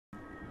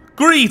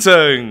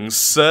Greetings,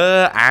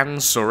 sir and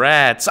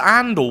sirettes,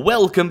 and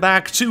welcome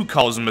back to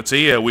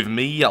Cosmoteer with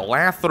me,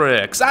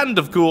 Ep3, and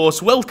of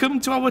course, welcome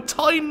to our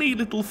tiny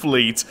little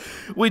fleet,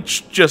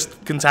 which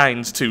just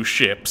contains 2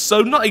 ships,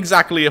 so not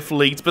exactly a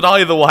fleet, but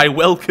either way,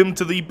 welcome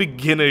to the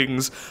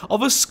beginnings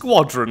of a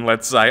squadron,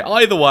 let's say.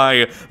 Either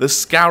way, the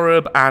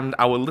Scarab and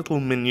our little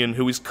minion,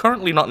 who is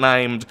currently not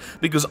named,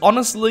 because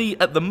honestly,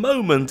 at the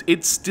moment,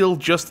 it's still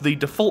just the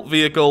default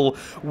vehicle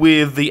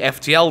with the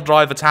FTL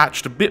drive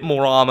attached, a bit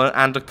more armor,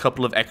 and a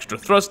couple of extra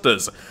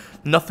thrusters.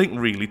 Nothing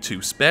really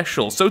too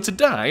special. So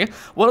today,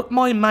 what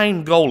my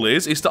main goal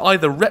is to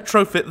either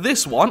retrofit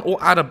this one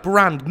or add a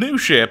brand new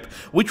ship,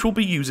 which will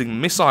be using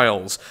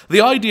missiles.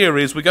 The idea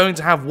is we're going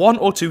to have 1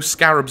 or 2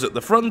 Scarabs at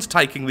the front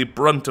taking the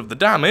brunt of the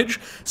damage,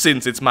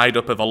 since it's made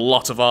up of a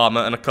lot of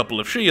armor and a couple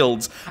of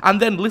shields,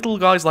 and then little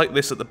guys like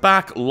this at the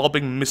back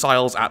lobbing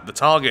missiles at the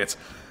target.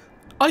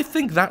 I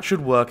think that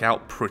should work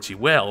out pretty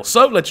well.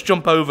 So let's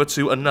jump over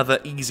to another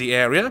easy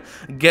area,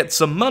 get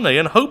some money,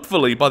 and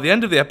hopefully by the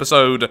end of the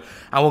episode,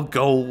 our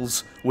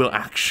goals will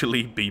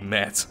actually be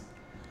met.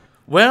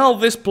 Well,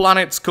 this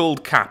planet's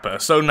called Kappa,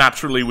 so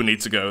naturally we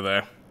need to go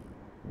there.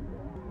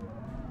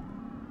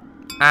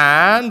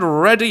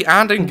 And ready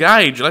and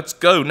engage, let's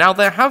go. Now,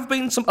 there have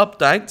been some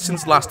updates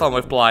since last time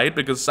I've played,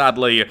 because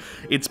sadly,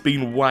 it's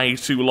been way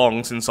too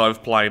long since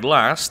I've played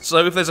last,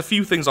 so if there's a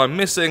few things I'm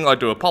missing, I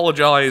do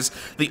apologise.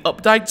 The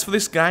updates for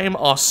this game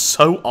are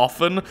so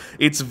often,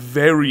 it's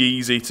very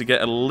easy to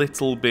get a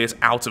little bit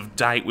out of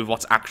date with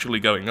what's actually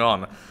going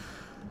on.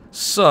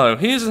 So,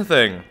 here's the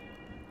thing.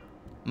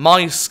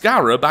 My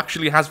Scarab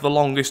actually has the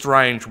longest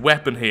range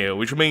weapon here,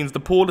 which means the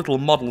poor little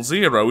Model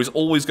 0 is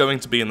always going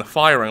to be in the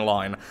firing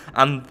line,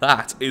 and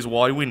that is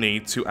why we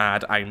need to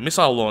add a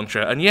missile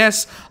launcher. And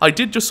yes, I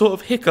did just sort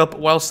of hiccup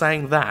while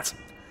saying that.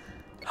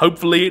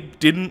 Hopefully it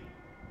didn't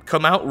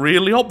come out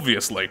really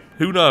obviously.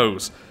 Who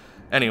knows?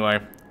 Anyway,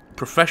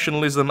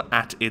 professionalism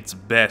at its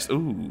best.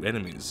 Ooh,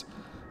 enemies.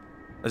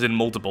 As in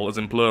multiple, as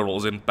in plural,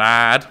 as in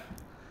bad.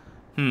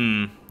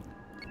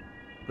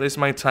 This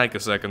may take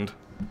a second.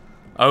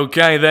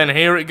 Okay then,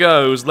 here it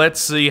goes. Let's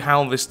see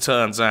how this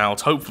turns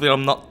out. Hopefully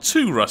I'm not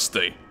too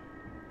rusty.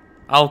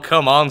 Oh,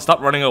 come on, stop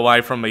running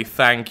away from me,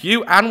 thank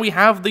you. And we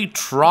have the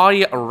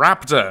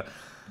Tri-Raptor.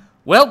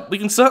 Well, we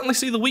can certainly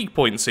see the weak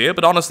points here,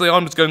 but honestly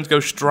I'm just going to go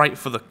straight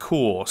for the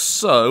core.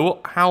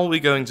 So, how are we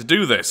going to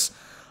do this?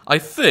 I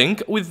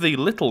think, with the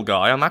little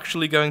guy, I'm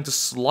actually going to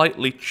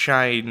slightly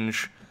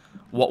change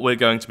what we're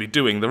going to be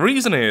doing. The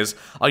reason is,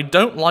 I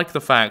don't like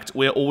the fact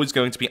we're always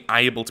going to be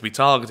able to be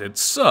targeted,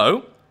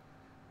 so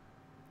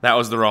that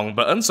was the wrong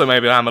button, so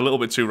maybe I'm a little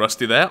bit too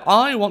rusty there.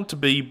 I want to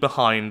be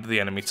behind the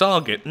enemy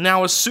target.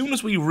 Now, as soon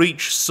as we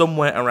reach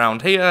somewhere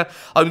around here,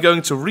 I'm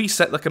going to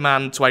reset the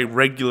command to a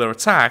regular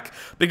attack,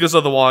 because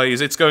otherwise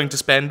it's going to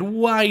spend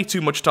way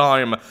too much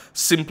time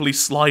simply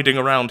sliding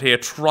around here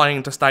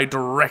trying to stay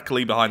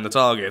directly behind the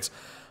target.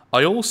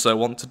 I also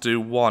want to do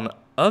one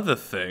other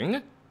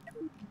thing.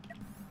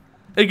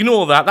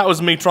 Ignore that, that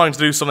was me trying to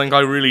do something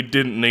I really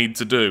didn't need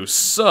to do.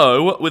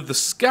 So, with the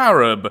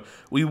Scarab,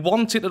 we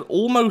want it at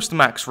almost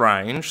max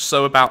range,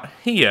 so about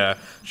here,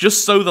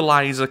 just so the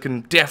laser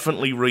can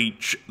definitely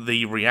reach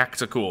the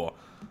reactor core.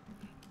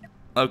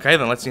 Okay,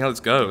 then let's see how this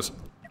goes.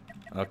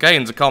 Okay,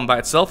 into combat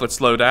itself, let's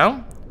slow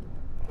down.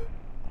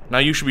 Now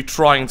you should be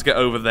trying to get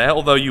over there,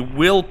 although you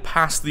will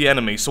pass the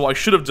enemy, so what I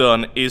should have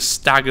done is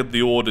staggered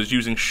the orders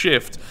using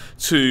shift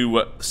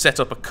to set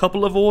up a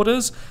couple of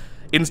orders,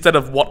 instead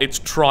of what it's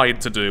tried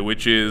to do,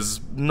 which is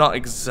not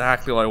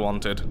exactly what I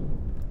wanted.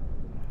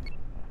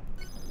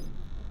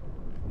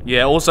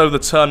 Yeah, also the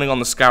turning on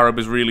the Scarab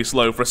is really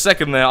slow. For a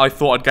second there, I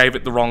thought I gave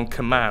it the wrong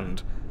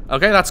command.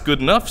 Okay, that's good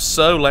enough,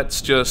 so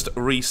let's just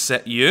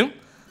reset you.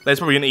 There's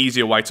probably an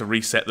easier way to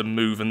reset the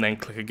move and then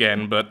click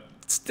again, but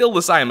still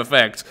the same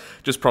effect,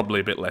 just probably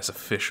a bit less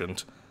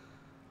efficient.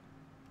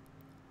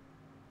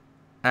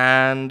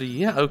 And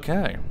yeah,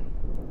 okay.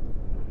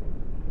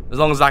 As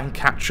long as I can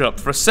catch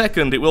up. For a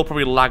second, it will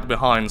probably lag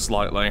behind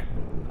slightly.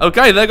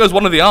 Okay, there goes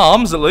one of the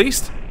arms, at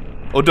least.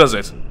 Or does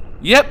it?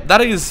 Yep,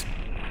 that is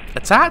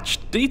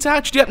attached?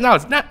 Detached? Yep,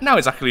 now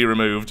it's actually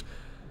removed.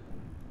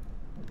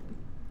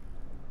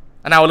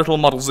 And our little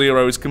Model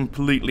 0 is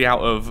completely out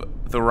of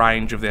the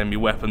range of the enemy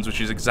weapons, which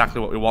is exactly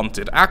what we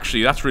wanted.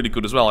 Actually, that's really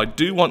good as well. I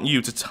do want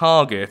you to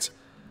target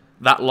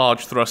that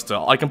large thruster.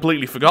 I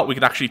completely forgot we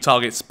could actually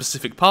target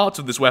specific parts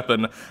of this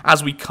weapon,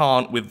 as we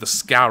can't with the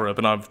Scarab,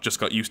 and I've just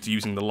got used to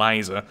using the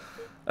laser.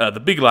 The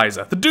big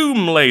laser. The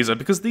Doom laser,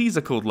 because these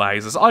are called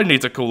lasers. I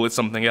need to call it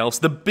something else.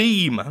 The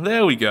beam.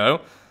 There we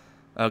go.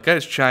 Okay,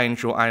 let's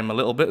change your aim a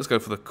little bit. Let's go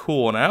for the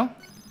core now.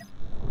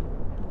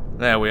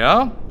 There we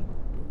are.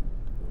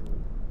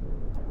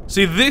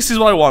 See, this is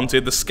what I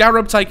wanted. The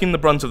Scarab taking the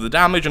brunt of the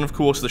damage, and of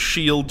course the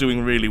shield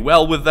doing really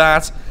well with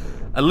that.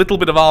 A little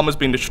bit of armor's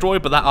been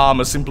destroyed, but that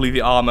armor's simply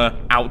the armor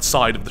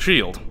outside of the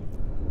shield.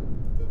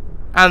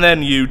 And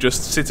then you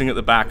just sitting at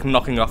the back,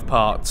 knocking off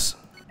parts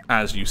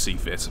as you see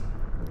fit.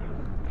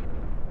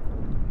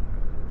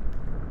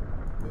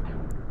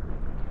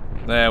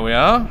 There we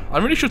are. I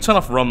really should turn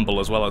off rumble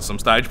as well at some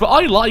stage, but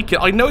I like it.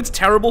 I know it's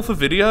terrible for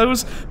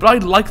videos, but I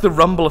like the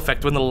rumble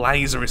effect when the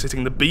laser is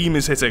hitting, the beam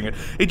is hitting.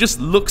 It just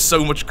looks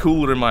so much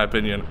cooler in my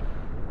opinion.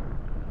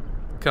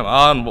 Come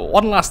on,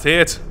 one last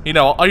hit. You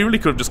know, I really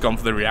could have just gone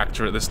for the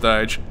reactor at this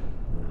stage.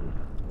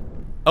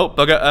 Oh,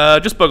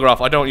 bugger. Just bugger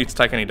off. I don't want you to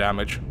take any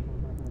damage.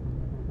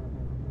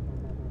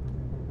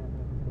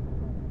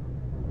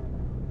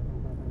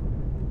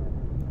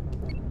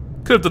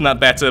 Could have done that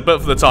better, but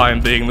for the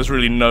time being, there's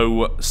really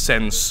no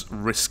sense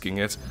risking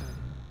it.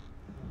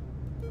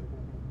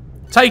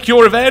 Take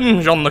your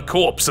revenge on the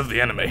corpse of the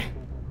enemy.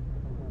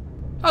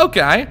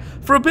 Okay,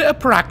 for a bit of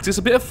practice,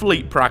 a bit of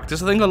fleet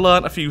practice, I think I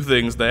learnt a few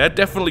things there.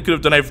 Definitely could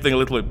have done everything a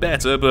little bit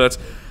better, but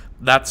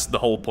that's the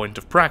whole point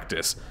of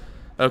practice.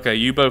 Okay,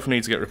 you both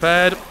need to get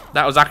repaired.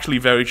 That was actually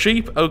very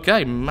cheap.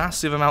 Okay,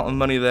 massive amount of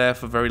money there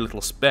for very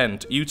little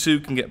spent. You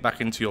two can get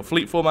back into your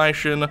fleet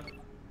formation.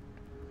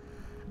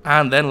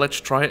 And then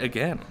let's try it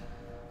again.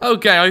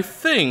 Okay, I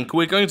think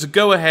we're going to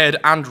go ahead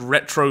and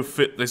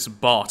retrofit this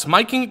bot.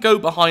 Making it go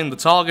behind the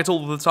target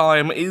all the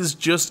time is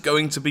just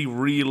going to be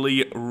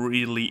really,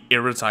 really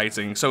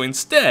irritating. So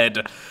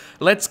instead,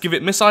 let's give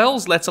it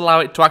missiles, let's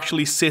allow it to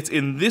actually sit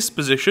in this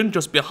position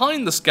just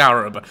behind the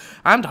Scarab,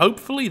 and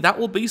hopefully that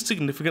will be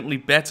significantly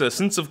better,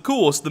 since of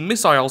course the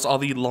missiles are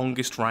the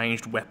longest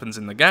ranged weapons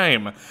in the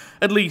game.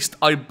 At least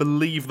I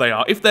believe they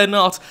are. If they're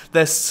not,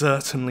 they're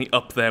certainly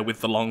up there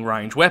with the long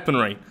range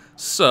weaponry.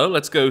 So,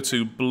 let's go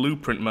to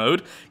blueprint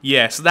mode.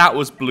 Yes, that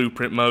was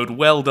blueprint mode.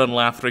 Well done,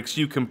 Lathrix,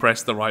 you can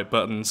press the right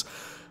buttons.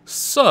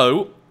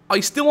 So, I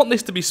still want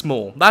this to be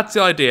small. That's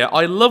the idea.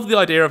 I love the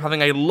idea of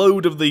having a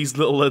load of these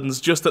little ones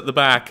just at the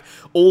back,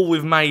 all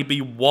with maybe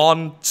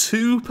 1,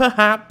 2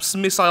 perhaps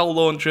missile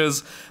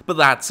launchers, but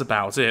that's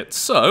about it.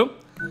 So,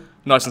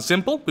 nice and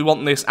simple. We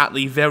want this at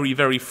the very,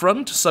 very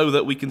front so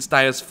that we can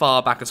stay as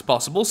far back as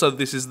possible. So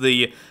this is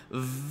the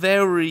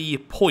very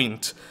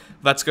point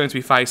that's going to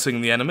be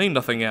facing the enemy,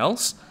 nothing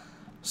else.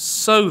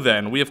 So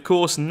then, we of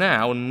course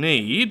now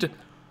need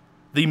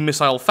the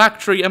missile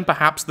factory and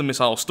perhaps the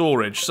missile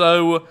storage.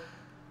 So,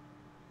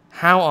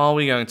 how are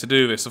we going to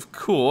do this? Of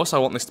course, I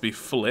want this to be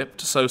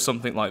flipped, so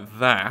something like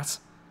that.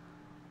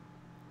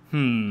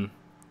 We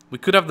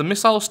could have the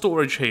missile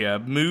storage here,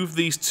 move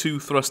these 2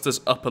 thrusters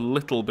up a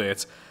little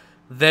bit,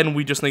 then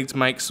we just need to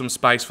make some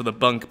space for the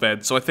bunk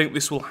bed, so I think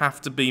this will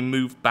have to be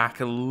moved back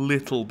a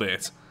little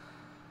bit.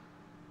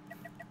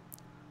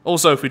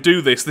 Also, if we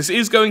do this, this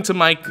is going to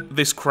make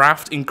this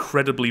craft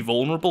incredibly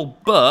vulnerable,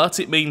 but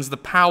it means the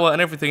power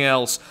and everything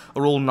else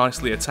are all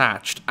nicely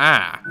attached.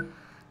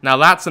 Now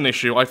that's an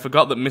issue. I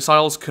forgot that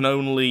missiles can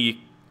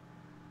only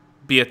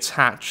be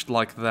attached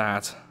like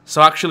that.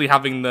 So actually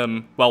having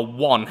them, well,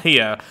 one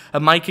here,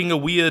 and making a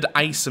weird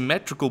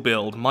asymmetrical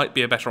build might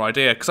be a better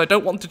idea, because I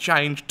don't want to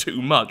change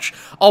too much.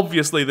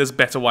 Obviously, there's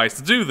better ways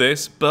to do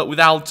this, but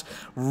without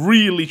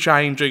really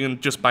changing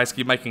and just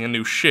basically making a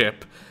new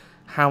ship,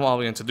 how are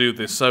we going to do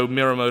this? So,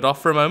 mirror mode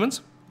off for a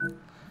moment.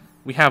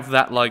 We have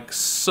that like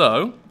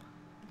so.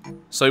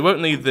 So we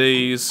won't need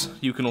these.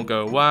 You can all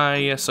go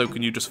away. So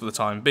can you just for the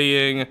time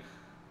being.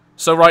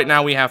 So right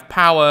now we have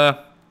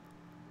power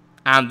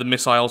and the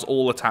missiles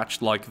all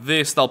attached like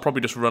this. They'll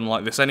probably just run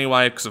like this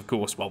anyway, because of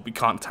course, well, we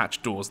can't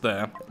attach doors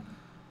there.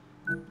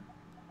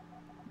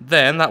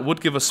 Then that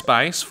would give us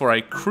space for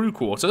a crew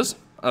quarters.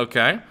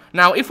 Okay.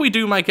 Now, if we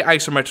do make it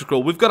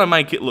asymmetrical, we've got to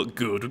make it look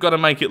good. We've got to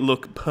make it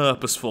look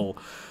purposeful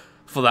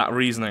for that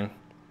reasoning.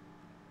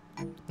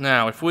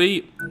 Now, if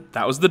we...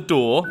 That was the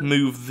door.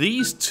 Move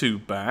these 2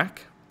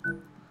 back.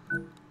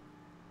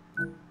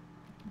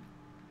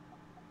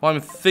 What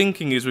I'm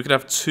thinking is we could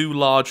have 2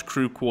 large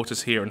crew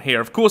quarters here and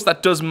here. Of course,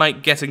 that does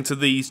make getting to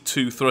these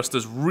 2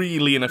 thrusters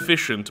really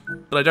inefficient,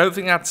 but I don't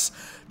think that's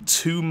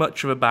too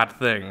much of a bad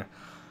thing.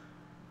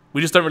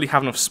 We just don't really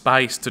have enough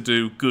space to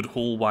do good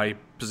hallway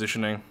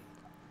positioning.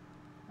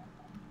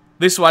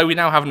 This way, we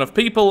now have enough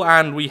people,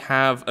 and we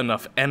have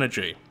enough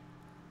energy.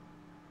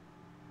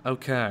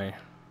 Okay.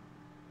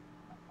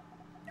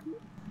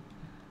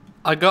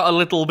 I got a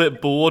little bit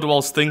bored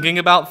whilst thinking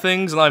about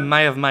things, and I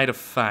may have made a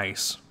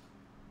face.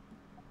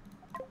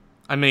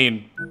 I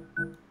mean,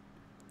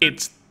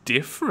 it's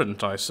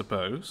different, I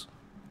suppose.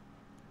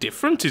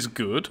 Different is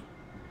good.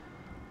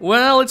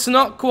 Well, it's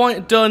not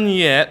quite done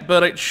yet,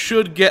 but it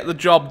should get the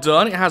job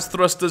done. It has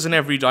thrusters in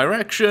every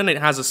direction, it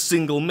has a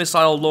single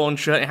missile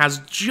launcher, it has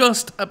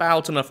just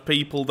about enough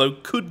people, though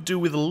could do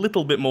with a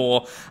little bit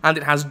more, and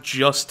it has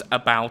just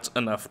about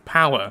enough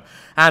power.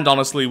 And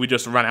honestly, we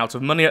just ran out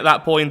of money at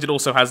that point. It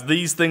also has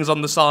these things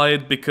on the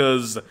side,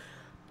 because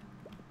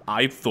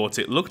I thought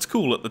it looked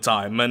cool at the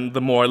time, and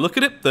the more I look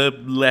at it, the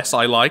less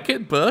I like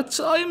it, but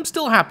I am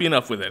still happy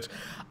enough with it.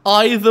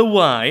 Either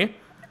way,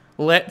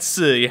 let's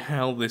see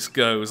how this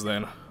goes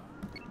then.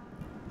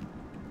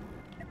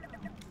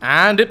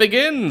 And it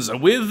begins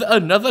with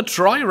another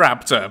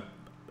Tri-Raptor.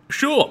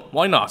 Sure,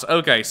 why not?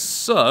 Okay,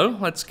 so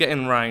let's get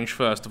in range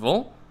first of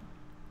all.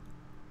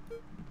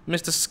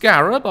 Mr.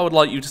 Scarab, I would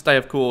like you to stay,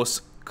 of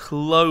course,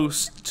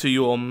 close to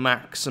your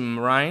maximum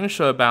range,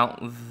 so about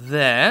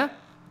there.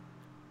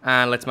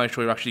 And let's make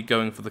sure we're actually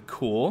going for the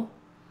core.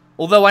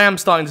 Although I am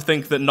starting to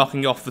think that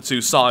knocking off the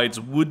two sides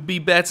would be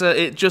better,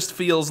 it just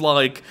feels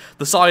like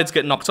the sides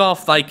get knocked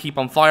off, they keep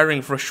on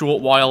firing for a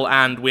short while,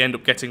 and we end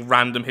up getting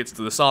random hits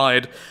to the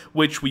side,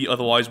 which we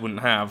otherwise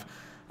wouldn't have.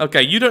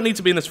 Okay, you don't need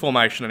to be in this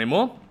formation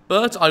anymore,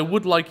 but I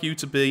would like you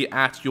to be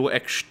at your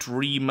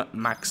extreme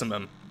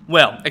maximum.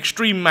 Well,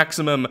 extreme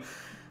maximum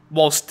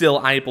while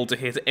still able to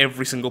hit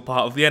every single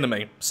part of the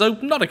enemy. So,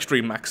 not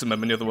extreme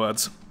maximum, in other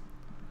words.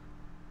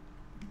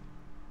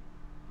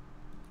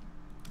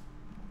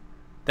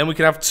 Then we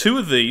can have two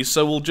of these,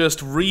 so we'll just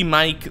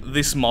remake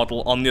this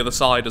model on the other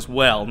side as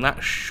well, and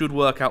that should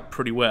work out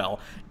pretty well.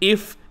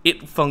 If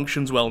it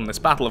functions well in this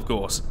battle, of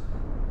course.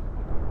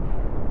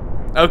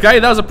 Okay,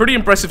 that was a pretty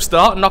impressive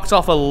start, knocked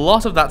off a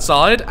lot of that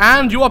side,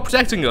 and you are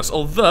protecting us,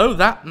 although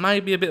that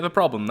may be a bit of a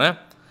problem there.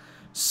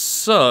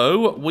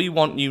 So, we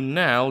want you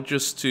now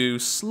just to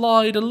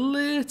slide a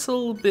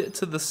little bit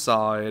to the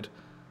side,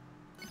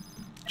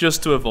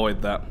 just to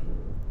avoid that.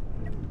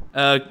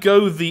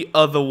 Go the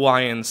other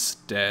way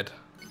instead.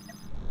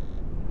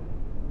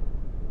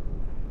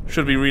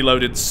 Should be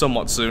reloaded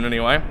somewhat soon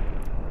anyway.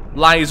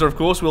 Laser, of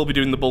course, will be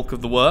doing the bulk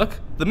of the work.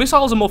 The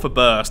missiles are more for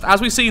burst. As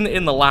we've seen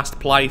in the last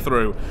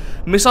playthrough,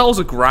 missiles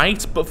are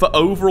great, but for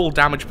overall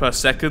damage per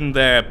second,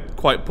 they're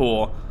quite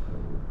poor.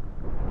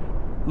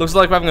 Looks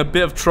like we're having a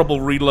bit of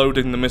trouble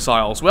reloading the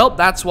missiles. Well,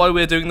 that's why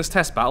we're doing this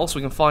test battle, so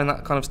we can find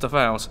that kind of stuff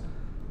out.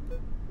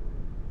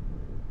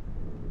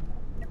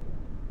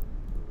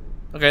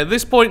 Okay, at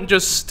this point,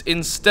 just,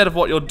 instead of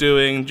what you're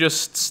doing,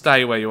 just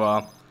stay where you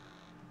are.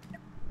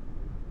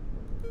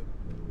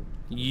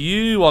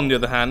 You, on the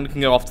other hand,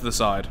 can go off to the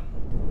side.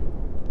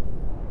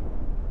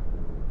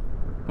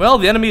 Well,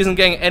 the enemy isn't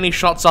getting any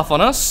shots off on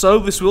us, so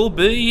this will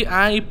be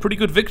a pretty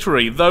good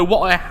victory. Though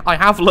what I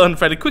have learned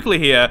fairly quickly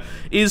here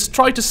is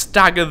try to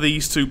stagger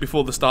these two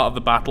before the start of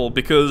the battle,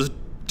 because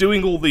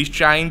doing all these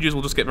changes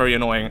will just get very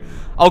annoying.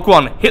 Oh, go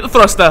on, hit the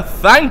thruster.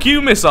 Thank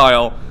you,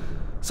 missile.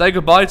 Say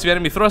goodbye to the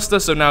enemy thruster,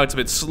 so now it's a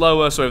bit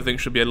slower, so everything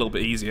should be a little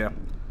bit easier.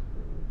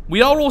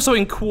 We are also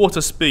in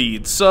quarter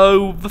speed,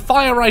 so the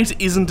fire rate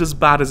isn't as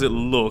bad as it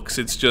looks,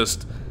 it's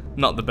just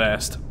not the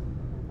best.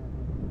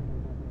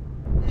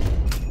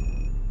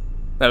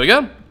 There we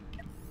go.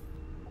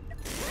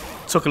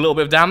 Took a little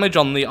bit of damage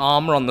on the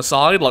armor on the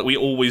side, like we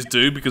always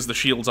do, because the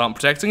shields aren't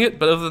protecting it,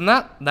 but other than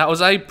that, that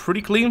was a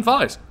pretty clean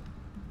fight.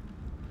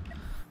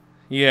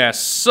 Yeah,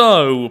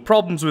 so,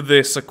 problems with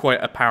this are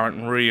quite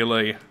apparent,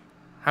 really.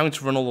 Having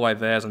to run all the way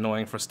there is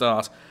annoying for a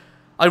start.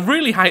 I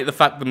really hate the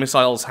fact the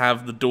missiles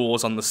have the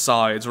doors on the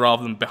sides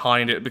rather than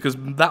behind it, because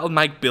that would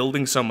make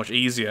building so much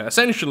easier.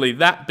 Essentially,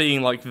 that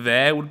being like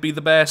there would be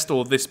the best,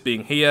 or this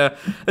being here.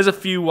 There's a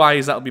few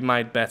ways that would be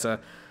made better.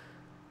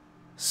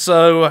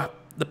 So,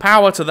 the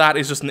power to that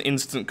is just an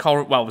instant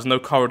corridor. Well, there's no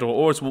corridor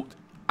or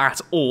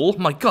at all.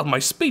 My god, my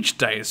speech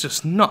day is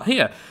just not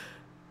here.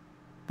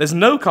 There's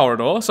no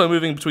corridor, so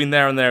moving between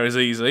there and there is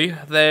easy.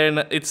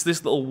 Then it's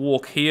this little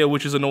walk here,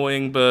 which is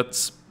annoying,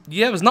 but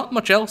yeah, there's not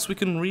much else we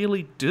can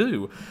really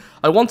do.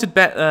 I wanted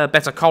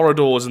better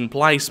corridors and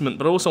placement,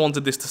 but I also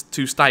wanted this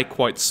to stay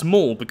quite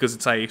small, because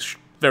it's a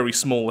very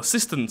small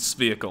assistance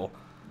vehicle.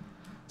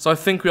 So I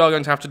think we are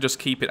going to have to just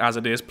keep it as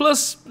it is.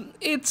 Plus,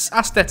 its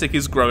aesthetic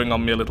is growing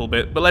on me a little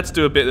bit, but let's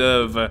do a bit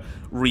of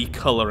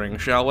recoloring,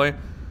 shall we?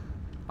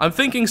 I'm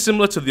thinking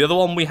similar to the other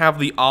one, we have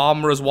the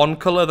armor as one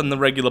colour, then the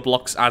regular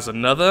blocks as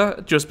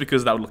another, just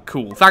because that would look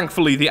cool.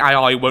 Thankfully, the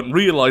AI won't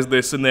realise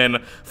this and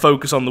then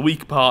focus on the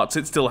weak parts.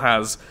 It still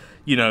has,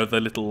 you know, the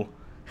little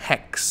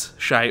hex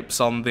shapes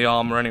on the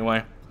armor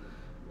anyway.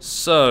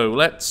 So,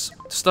 let's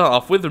start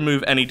off with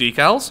remove any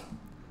decals.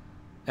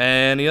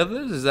 Any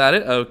others? Is that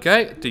it?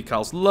 Okay,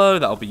 decals low,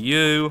 that'll be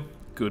you.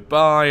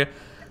 Goodbye.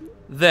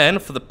 Then,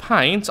 for the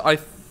paint, I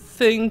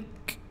think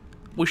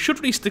we should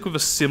really stick with a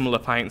similar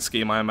paint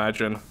scheme, I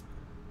imagine.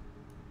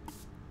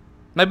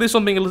 Maybe this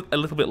one being a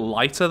little bit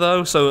lighter,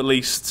 though, so at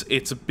least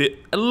it's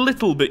a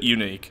little bit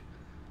unique.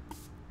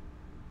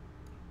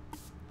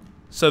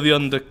 So the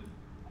under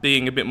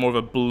being a bit more of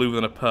a blue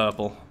than a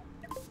purple.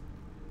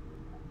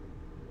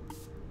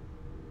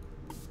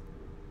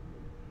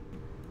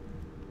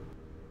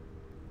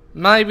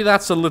 Maybe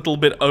that's a little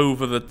bit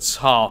over the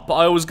top.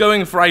 I was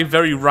going for a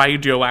very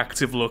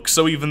radioactive look,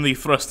 so even the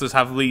thrusters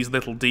have these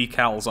little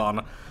decals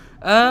on.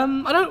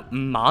 I don't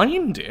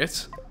mind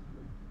it,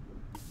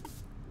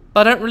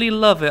 but I don't really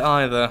love it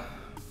either.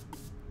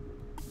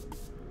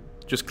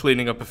 Just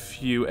cleaning up a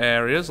few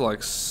areas,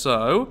 like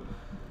so.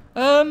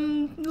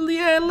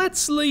 Yeah,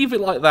 let's leave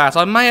it like that.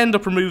 I may end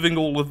up removing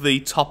all of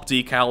the top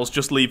decals,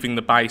 just leaving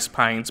the base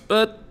paint,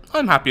 but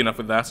I'm happy enough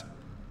with that.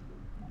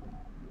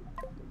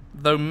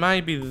 Though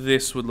maybe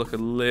this would look a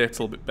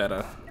little bit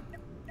better.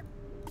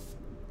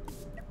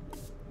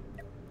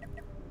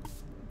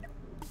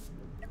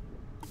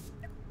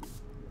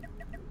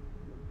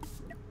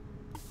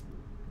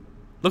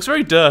 Looks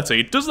very dirty.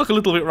 It does look a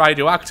little bit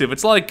radioactive.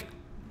 It's like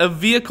a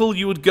vehicle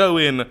you would go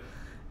in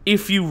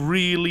if you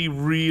really,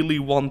 really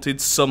wanted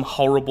some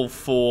horrible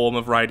form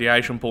of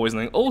radiation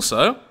poisoning.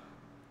 Also,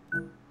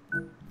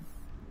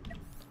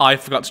 I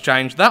forgot to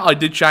change that. I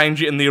did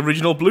change it in the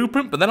original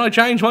blueprint, but then I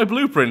changed my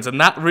blueprint, and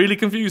that really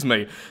confused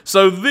me.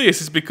 So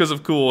this is because,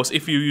 of course,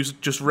 if you use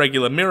just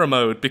regular mirror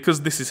mode,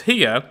 because this is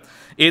here,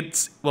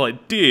 it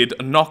did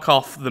knock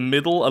off the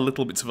middle a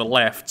little bit to the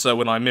left, so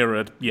when I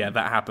mirrored, yeah,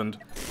 that happened.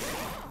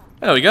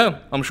 There we go.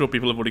 I'm sure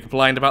people have already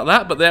complained about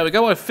that, but there we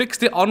go. I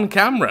fixed it on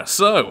camera,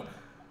 so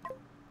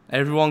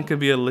everyone can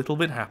be a little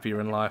bit happier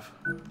in life.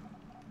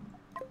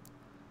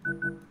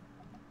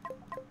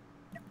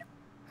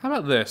 How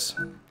about this?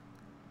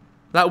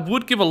 That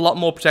would give a lot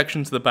more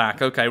protection to the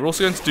back. Okay, we're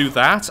also going to do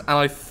that, and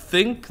I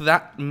think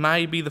that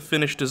may be the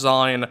finished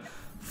design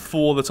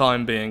for the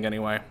time being,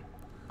 anyway.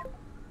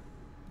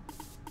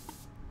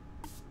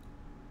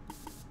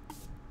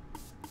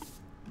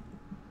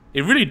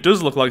 It really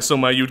does look like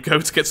somewhere you'd go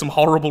to get some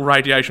horrible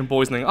radiation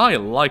poisoning. I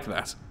like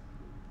that.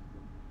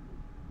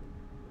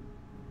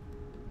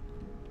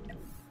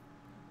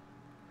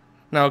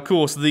 Now, of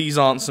course, these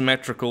aren't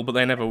symmetrical, but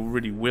they never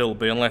really will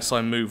be unless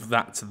I move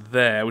that to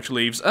there, which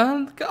leaves...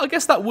 I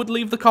guess that would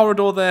leave the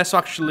corridor there, so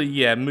actually,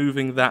 yeah,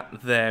 moving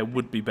that there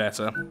would be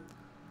better.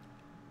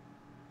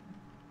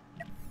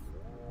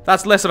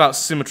 That's less about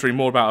symmetry,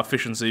 more about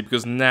efficiency,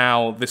 because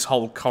now this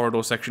whole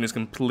corridor section is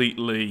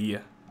completely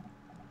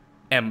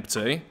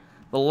empty.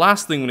 The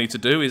last thing we need to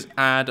do is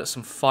add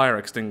some fire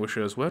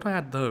extinguishers. Where do I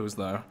add those,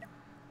 though?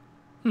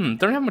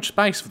 Don't have much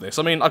space for this.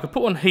 I mean, I could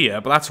put one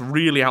here, but that's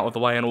really out of the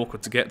way and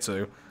awkward to get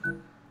to.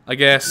 I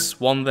guess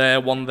one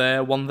there, one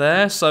there, one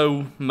there,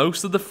 so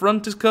most of the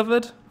front is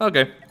covered?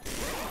 Okay.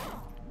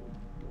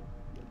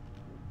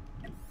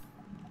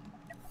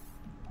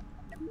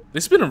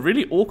 This has been a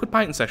really awkward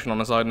painting session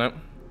on a side note.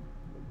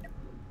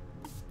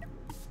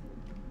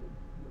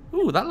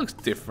 Ooh, that looks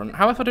different.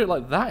 How if I do it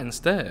like that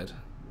instead?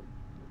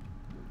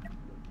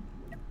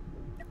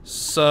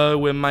 So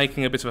we're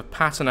making a bit of a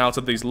pattern out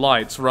of these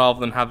lights rather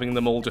than having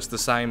them all just the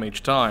same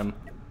each time.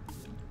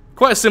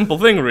 Quite a simple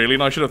thing, really,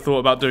 and I should have thought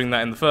about doing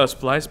that in the first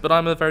place, but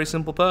I'm a very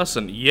simple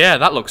person. Yeah,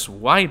 that looks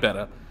way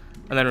better.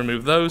 And then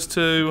remove those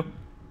two.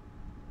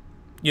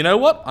 You know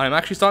what? I'm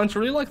actually starting to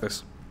really like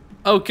this.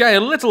 Okay,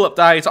 a little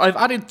update. I've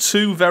added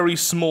 2 very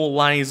small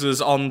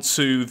lasers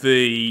onto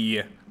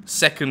the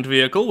second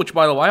vehicle, which,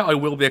 by the way, I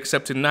will be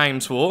accepting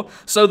names for,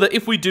 so that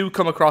if we do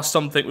come across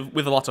something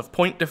with a lot of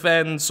point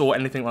defense or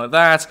anything like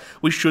that,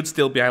 we should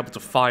still be able to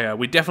fire.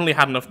 We definitely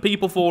had enough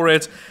people for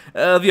it.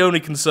 The only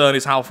concern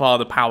is how far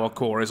the power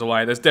core is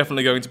away. There's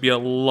definitely going to be a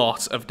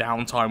lot of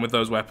downtime with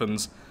those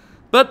weapons.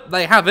 But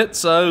they have it,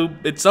 so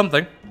it's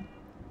something.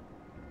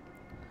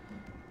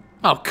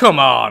 Oh, come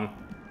on!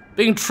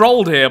 Being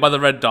trolled here by the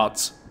red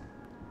dots.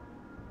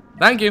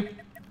 Thank you.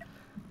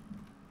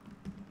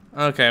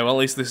 Okay, well, at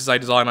least this is a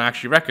design I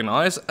actually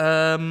recognise.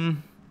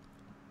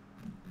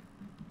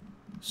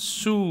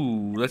 So,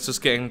 let's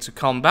just get into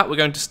combat. We're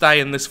going to stay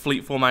in this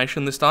fleet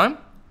formation this time.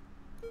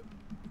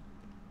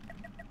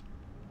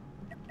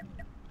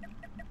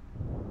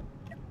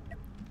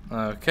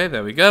 Okay,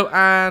 there we go.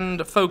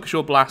 And focus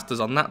your blasters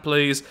on that,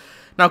 please.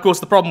 Now, of course,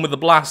 the problem with the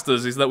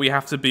blasters is that we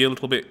have to be a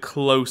little bit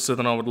closer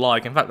than I would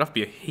like. In fact, we have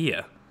to be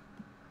here.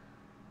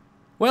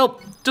 Well,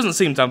 doesn't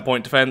seem to have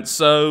point defense,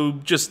 so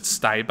just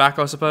stay back,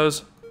 I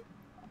suppose.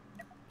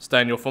 Stay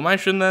in your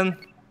formation, then.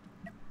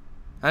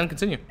 And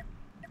continue.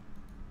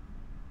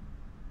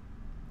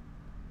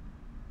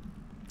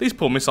 These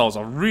poor missiles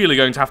are really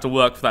going to have to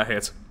work for that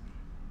hit.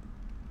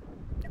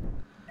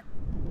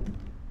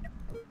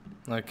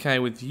 Okay,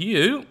 with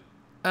you,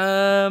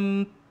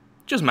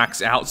 just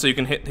max it out so you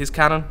can hit his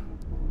cannon.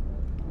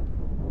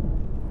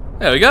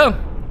 There we go.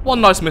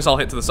 One nice missile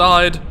hit to the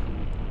side.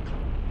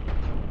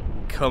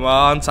 Come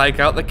on, take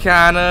out the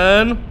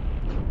cannon.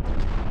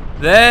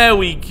 There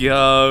we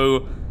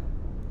go.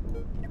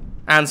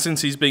 And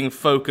since he's being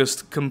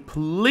focused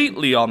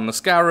completely on the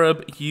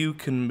Scarab, you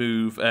can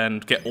move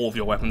and get all of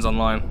your weapons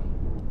online.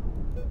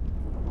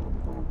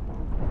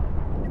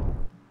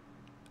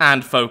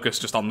 And focus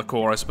just on the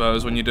core, I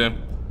suppose, when you do.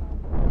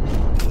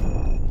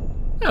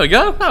 There we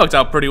go. That worked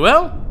out pretty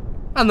well.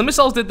 And the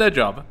missiles did their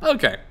job.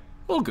 Okay.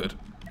 All good.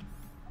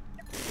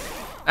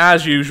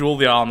 As usual,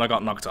 the armor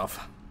got knocked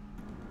off.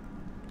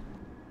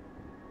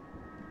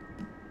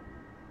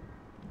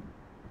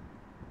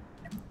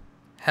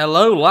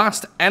 Hello,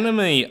 last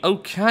enemy.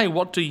 Okay,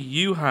 what do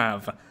you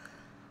have?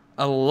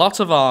 A lot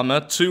of armor,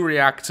 2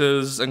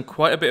 reactors, and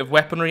quite a bit of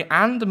weaponry,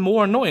 and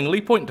more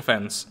annoyingly, point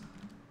defense.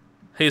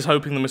 He's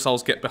hoping the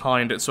missiles get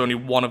behind it, so only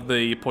one of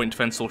the point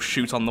defense will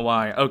shoot on the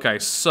way. Okay,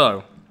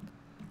 so.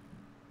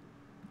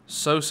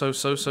 What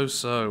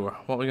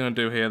are we going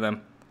to do here,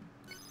 then?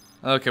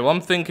 Okay, what I'm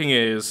thinking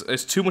is,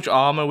 there's too much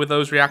armor with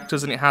those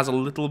reactors, and it has a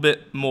little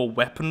bit more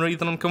weaponry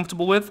than I'm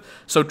comfortable with,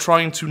 so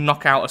trying to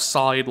knock out a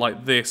side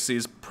like this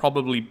is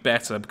probably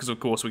better, because of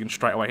course we can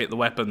straight away hit the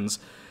weapons.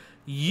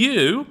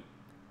 You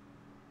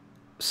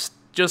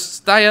just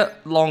stay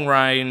at long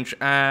range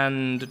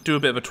and do a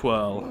bit of a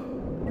twirl.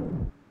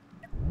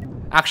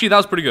 Actually, that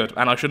was pretty good,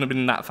 and I shouldn't have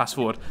been that fast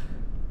forward.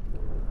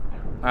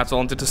 That's all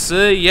I wanted to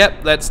see.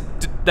 Yep, let's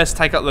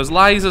take out those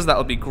lasers,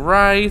 that'll be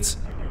great.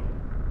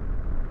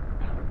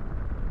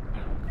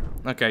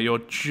 Okay, you're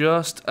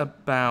just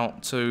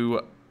about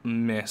to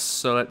miss.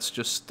 So let's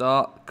just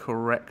start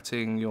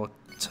correcting your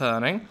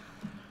turning.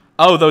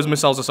 Oh, those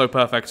missiles are so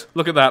perfect.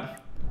 Look at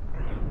that.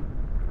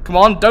 Come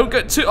on, don't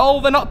get too...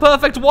 Oh, they're not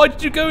perfect. Why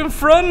did you go in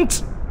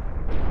front?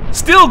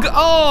 Still...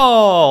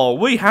 Oh,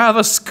 we have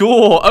a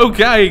score.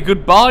 Okay,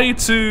 goodbye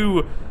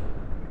to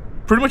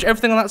pretty much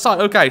everything on that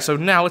side. Okay, so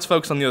now let's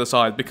focus on the other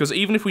side, because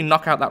even if we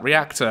knock out that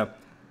reactor,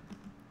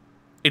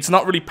 it's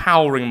not really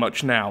powering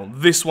much now.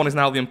 This one is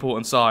now the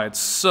important side.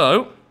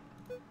 So,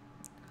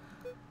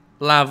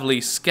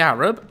 Lovely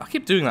Scarab. I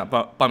keep doing that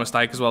by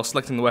mistake as well,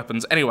 selecting the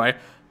weapons. Anyway,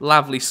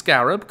 Lovely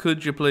Scarab,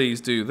 could you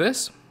please do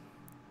this?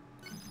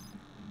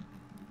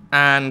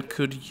 And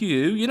could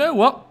you... You know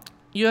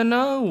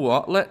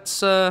what?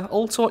 Let's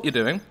alter what you're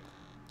doing.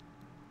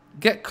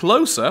 Get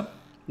closer,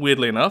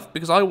 weirdly enough,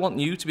 because I want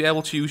you to be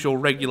able to use your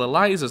regular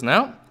lasers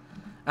now.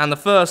 And the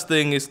first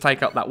thing is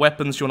take out that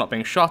weapon so you're not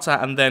being shot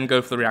at, and then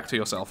go for the reactor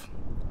yourself.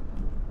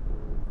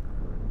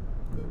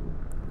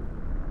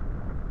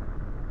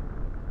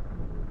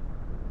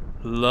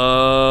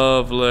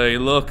 Lovely.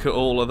 Look at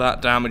all of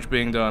that damage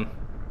being done.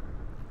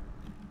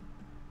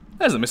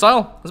 There's the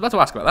missile. I was about to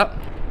ask about that.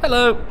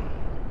 Hello.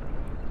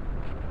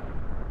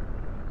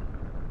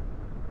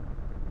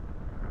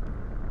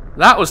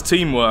 That was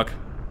teamwork.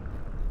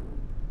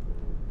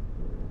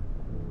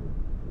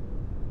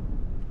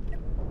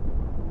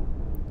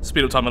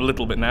 Speed up time a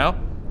little bit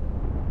now.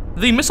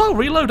 The missile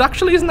reload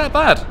actually isn't that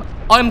bad.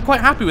 I'm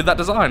quite happy with that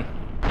design.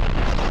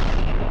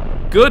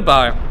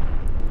 Goodbye.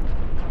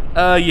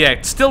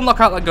 Yeah, still knock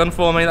out that gun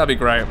for me, that'd be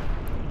great.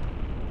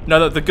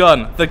 No, the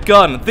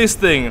gun, this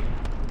thing.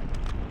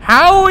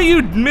 How are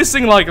you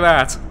missing like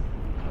that?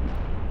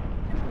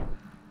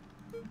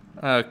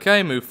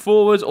 Okay, move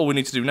forward. All we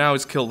need to do now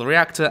is kill the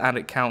reactor, and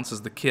it counts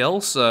as the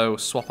kill, so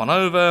swap on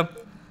over.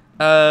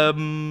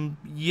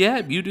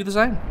 Yeah, you do the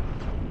same.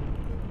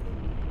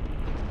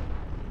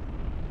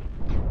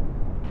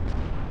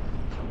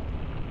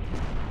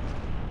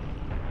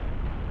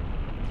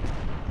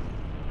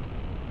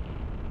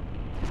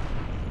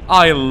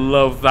 I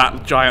love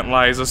that giant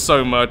laser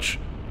so much.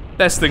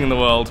 Best thing in the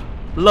world.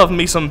 Love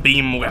me some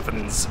beam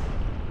weapons.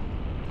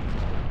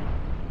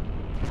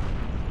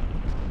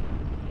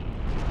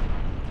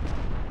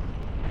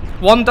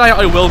 One day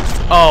I will...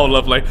 Oh,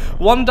 lovely.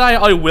 One day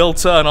I will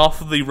turn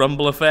off the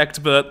rumble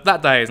effect, but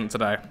that day isn't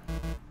today.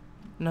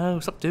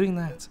 No, stop doing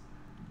that.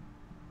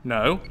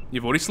 No,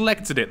 you've already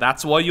selected it.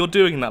 That's why you're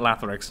doing that,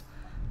 Lathrix.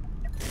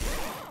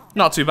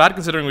 Not too bad,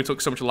 considering we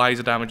took so much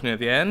laser damage near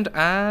the end,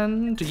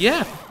 and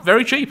yeah,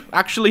 very cheap.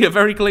 Actually, a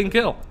very clean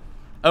kill.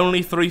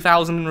 Only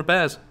 3,000 in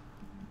repairs.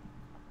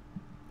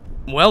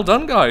 Well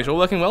done, guys. You're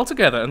working well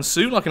together, and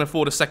soon I can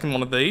afford a second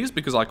one of these,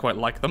 because I quite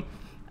like them.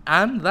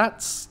 And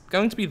that's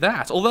going to be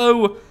that.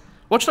 Although,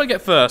 what should I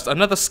get first?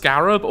 Another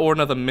Scarab or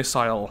another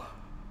missile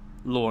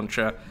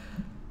launcher?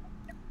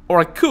 Or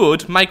I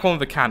could make one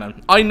with a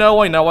cannon. I know,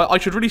 I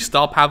should really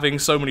stop having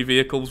so many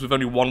vehicles with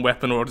only one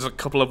weapon or just a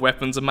couple of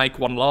weapons and make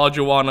one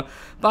larger one,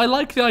 but I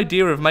like the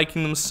idea of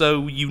making them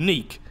so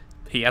unique.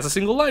 He has a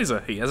single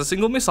laser, he has a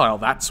single missile,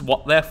 that's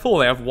what they're for,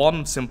 they have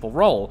one simple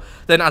role.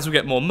 Then as we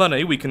get more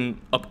money, we can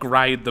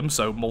upgrade them,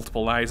 so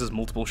multiple lasers,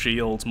 multiple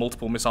shields,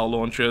 multiple missile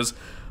launchers,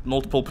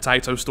 multiple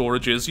potato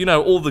storages, you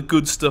know, all the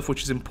good stuff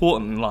which is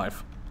important in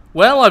life.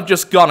 Well, I've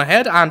just gone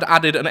ahead and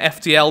added an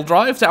FTL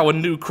drive to our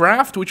new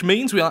craft, which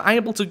means we are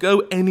able to go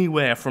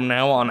anywhere from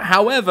now on.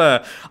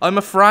 However, I'm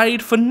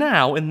afraid for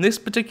now, in this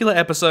particular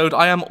episode,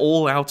 I am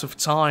all out of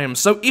time.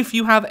 So if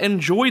you have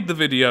enjoyed the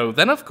video,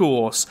 then of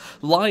course,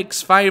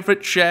 likes,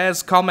 favourites,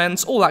 shares,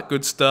 comments, all that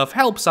good stuff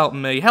helps out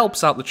me,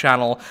 helps out the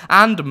channel,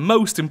 and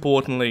most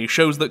importantly,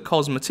 shows that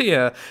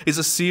Cosmoteer is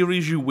a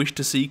series you wish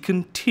to see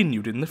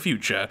continued in the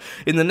future.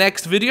 In the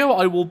next video,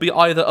 I will be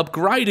either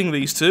upgrading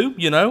these two,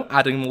 you know,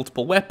 adding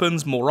multiple weapons,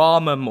 more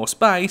armor, more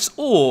space,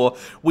 or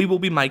we will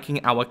be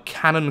making our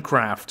cannon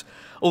craft.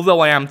 Although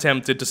I am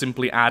tempted to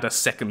simply add a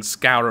second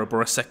Scarab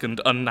or a second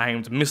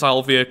unnamed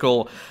missile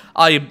vehicle,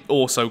 I'm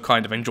also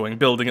kind of enjoying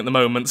building at the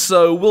moment,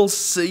 so we'll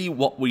see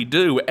what we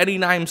do. Any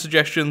name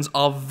suggestions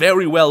are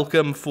very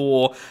welcome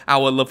for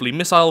our lovely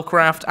missile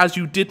craft. As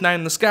you did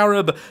name the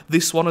Scarab,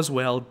 this one as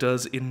well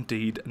does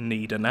indeed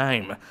need a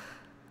name.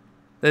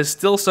 There's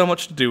still so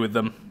much to do with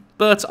them,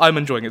 but I'm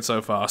enjoying it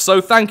so far.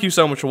 So thank you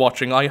so much for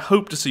watching, I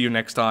hope to see you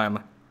next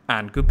time,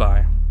 and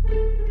goodbye.